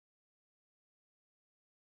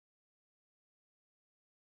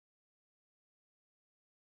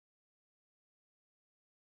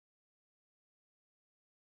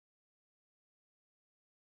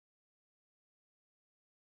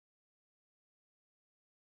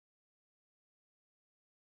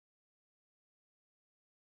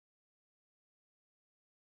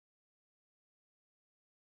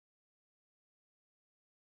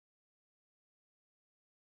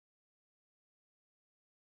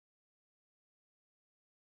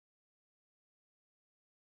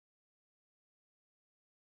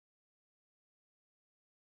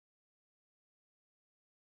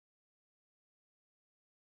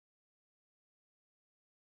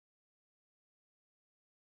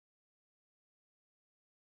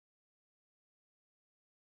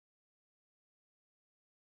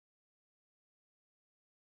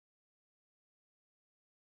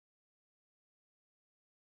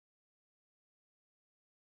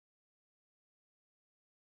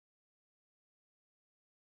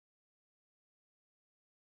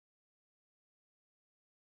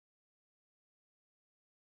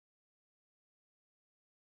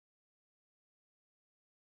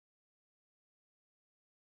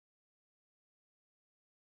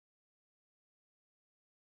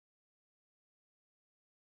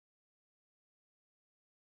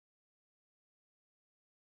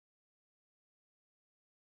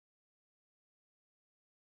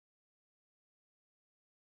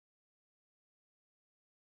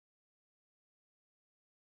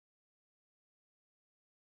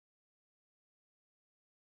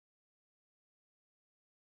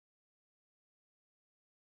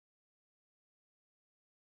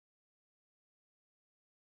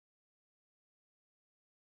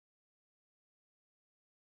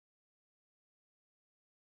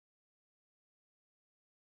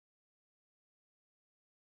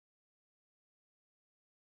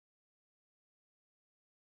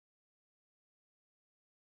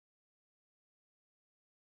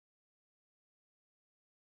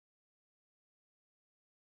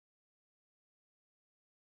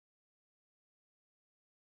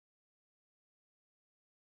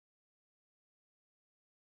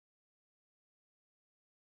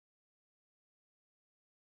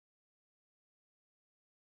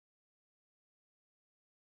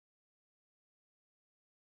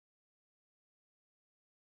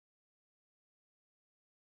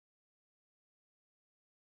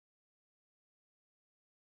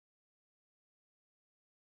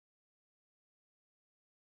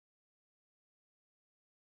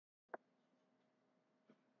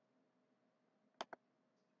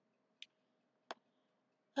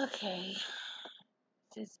Okay,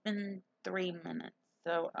 it's been 3 minutes,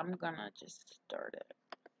 so I'm gonna just start it.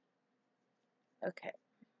 Okay,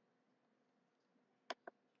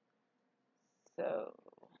 so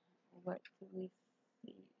what do we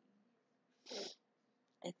see?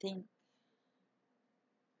 I think,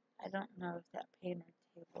 I don't know if that painter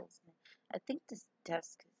table's new. I think this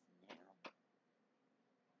desk is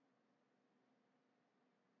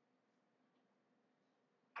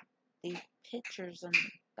new. These pictures on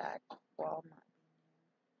the back wall might be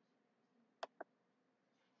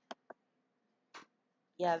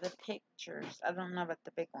new. Yeah, the pictures. I don't know about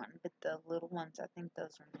the big one, but the little ones, I think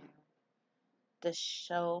those are new. The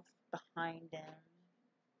shelf behind him.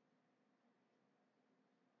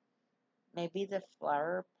 Maybe the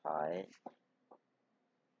flower pot.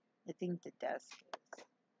 I think the desk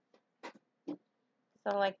is.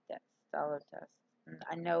 So I like that style of desk. And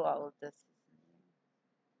I know all of this is new.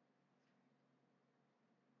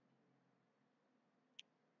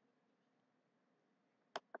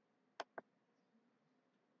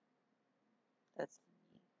 That's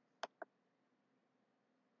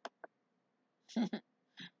neat.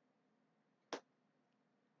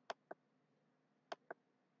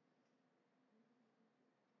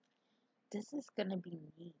 This is gonna be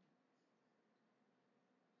neat.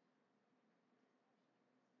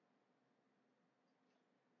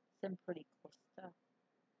 Some pretty cool stuff.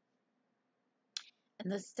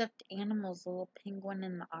 And the stuffed animals, the little penguin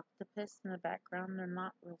and the octopus in the background, they're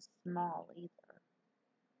not real small either.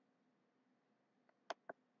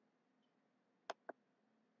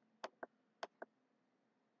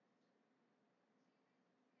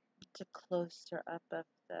 It's a closer up of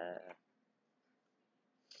the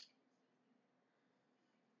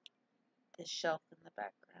shelf in the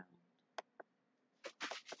background.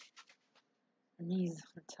 And he's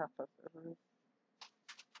on top of the roof.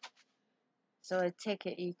 So I take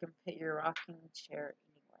it you can put your rocking chair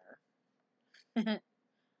anywhere.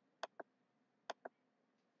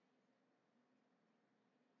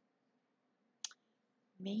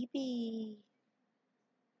 Maybe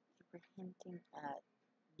you were hinting at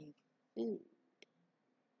new food.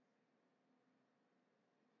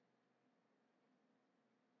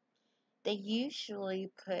 They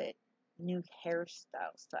usually put new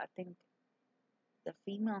hairstyles. So I think the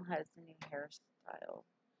female has a new hairstyle.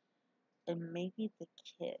 And maybe the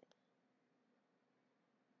kid.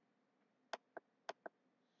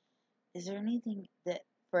 Is there anything that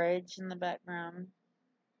fridge in the background?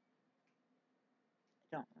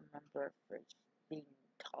 I don't remember a fridge being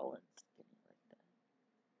tall and skinny like that.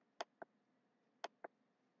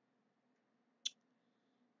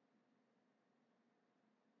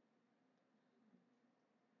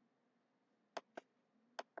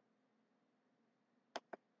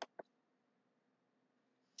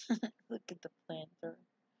 Look at the planter.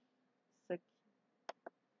 So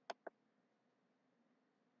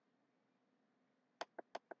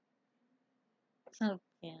cute.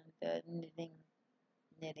 Panda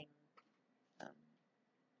knitting um,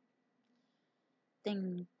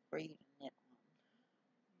 thing for you to knit on.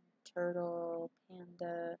 Turtle,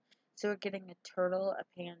 panda. So we're getting a turtle, a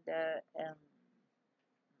panda, and an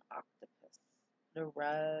octopus. The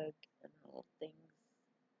rug and little things,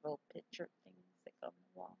 little picture things that go on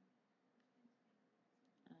the wall.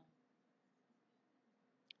 Um,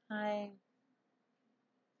 Hi.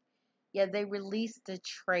 Yeah, they released a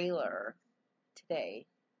trailer today.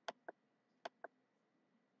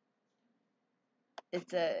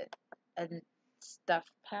 It's a stuff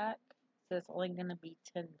pack, so it's only gonna be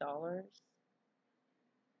 $10.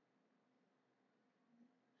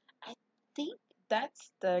 I think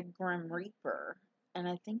that's the Grim Reaper, and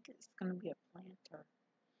I think it's gonna be a planter.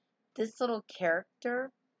 This little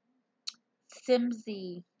character,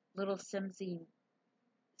 Simsy, little Simsy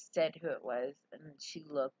said who it was, and she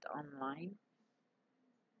looked online,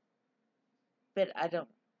 but I don't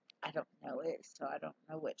know it, so I don't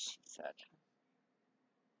know what she said.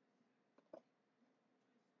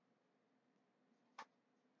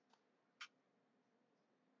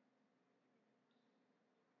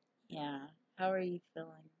 Yeah. How are you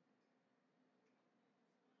feeling?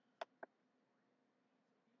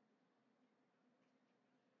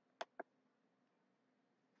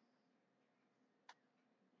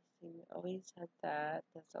 So we always had that.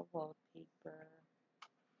 That's a wallpaper.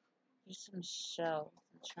 Here's some shells.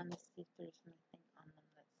 I'm trying to see if there's anything on them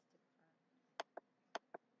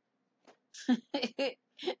that's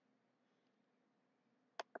different.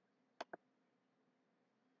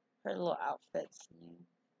 Her little outfit's new.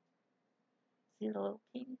 See the little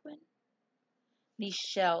penguin? These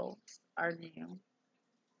shells are new.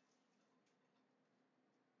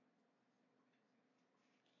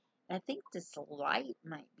 I think this light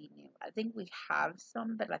might be new. I think we have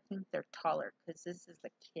some, but I think they're taller because this is a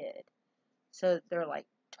kid. So they're like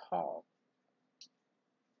tall.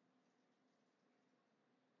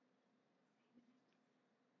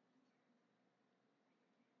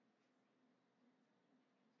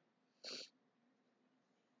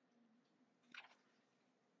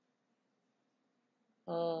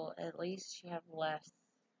 Well, at least you have less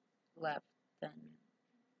left than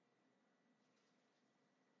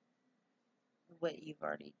what you've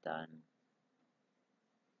already done.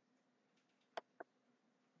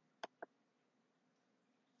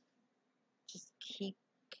 Just keep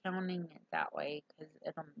counting it that way because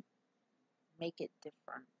it'll make it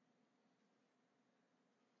different.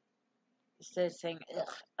 Instead of saying,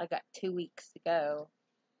 ugh, I got 2 weeks to go,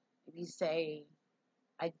 if you say,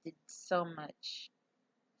 I did so much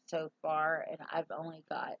so far and I've only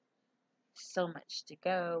got so much to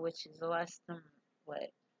go, which is less than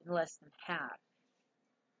half.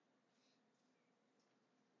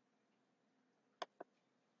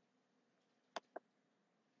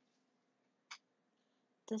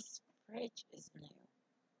 This fridge is new.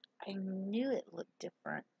 I knew it looked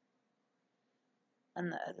different in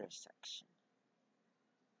the other section.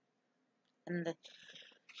 And the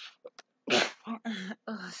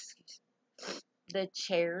oh, excuse me. The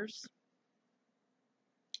chairs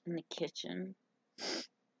in the kitchen. Is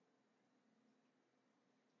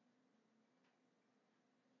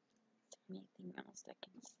there anything else I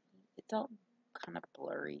can see? It's all kind of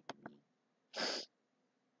blurry to me.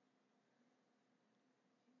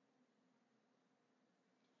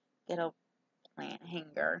 Get a plant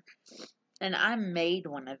hanger. And I made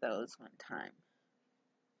one of those one time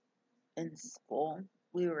in school.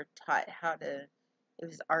 We were taught how to, it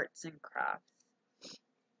was arts and crafts.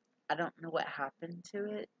 I don't know what happened to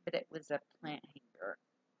it, but it was a plant hanger.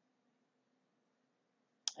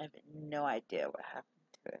 I have no idea what happened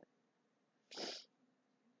to it.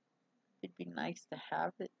 It'd be nice to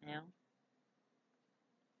have it now.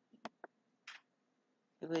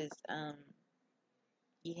 It was,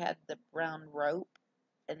 you had the brown rope,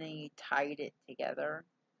 and then you tied it together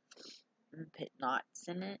and put knots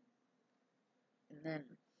in it, and then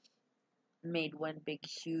made one big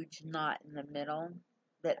huge knot in the middle.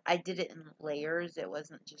 But I did it in layers, it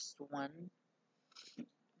wasn't just one. It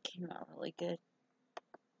came out really good.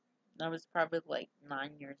 I was probably like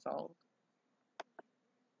 9 years old.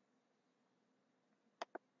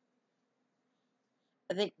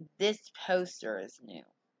 I think this poster is new.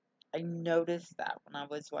 I noticed that when I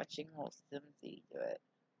was watching Little Simsy do it.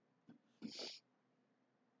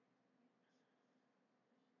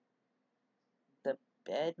 The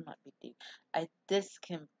bed might be deep. This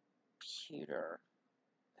computer.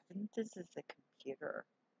 I think this is the computer.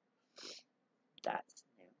 That's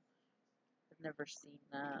new. I've never seen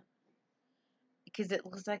that. Because it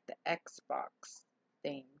looks like the Xbox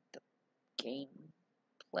thing, the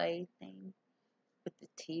gameplay thing with the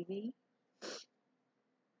TV.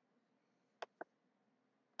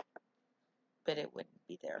 But it wouldn't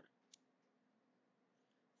be there.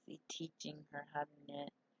 See, teaching her how to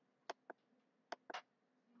knit.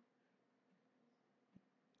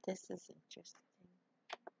 This is interesting.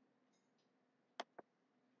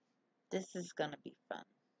 This is gonna be fun.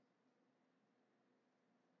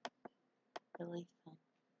 Really fun.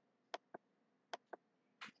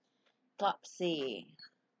 Flopsy.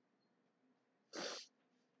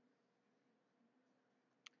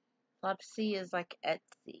 Flopsy is like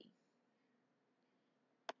Etsy.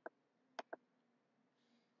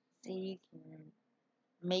 So you can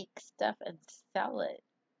make stuff and sell it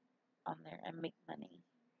on there and make money.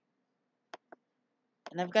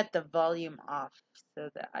 And I've got the volume off so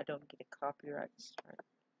that I don't get a copyright strike.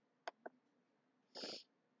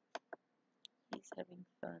 He's having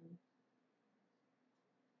fun.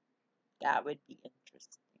 That would be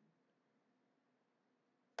interesting.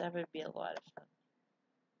 That would be a lot of fun.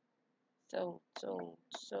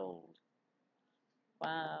 Sold.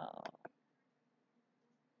 Wow.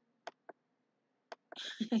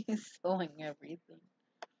 He's selling everything.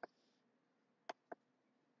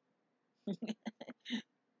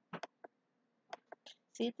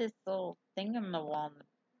 See this little thing on the wall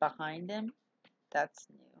behind him? That's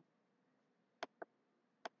new.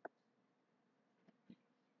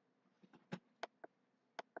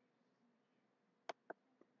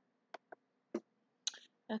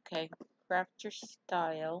 Okay, craft your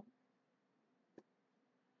style.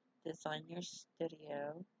 Design your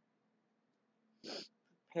studio.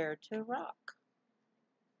 Prepare to rock.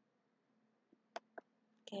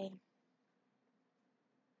 Okay.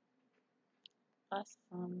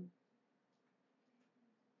 Awesome.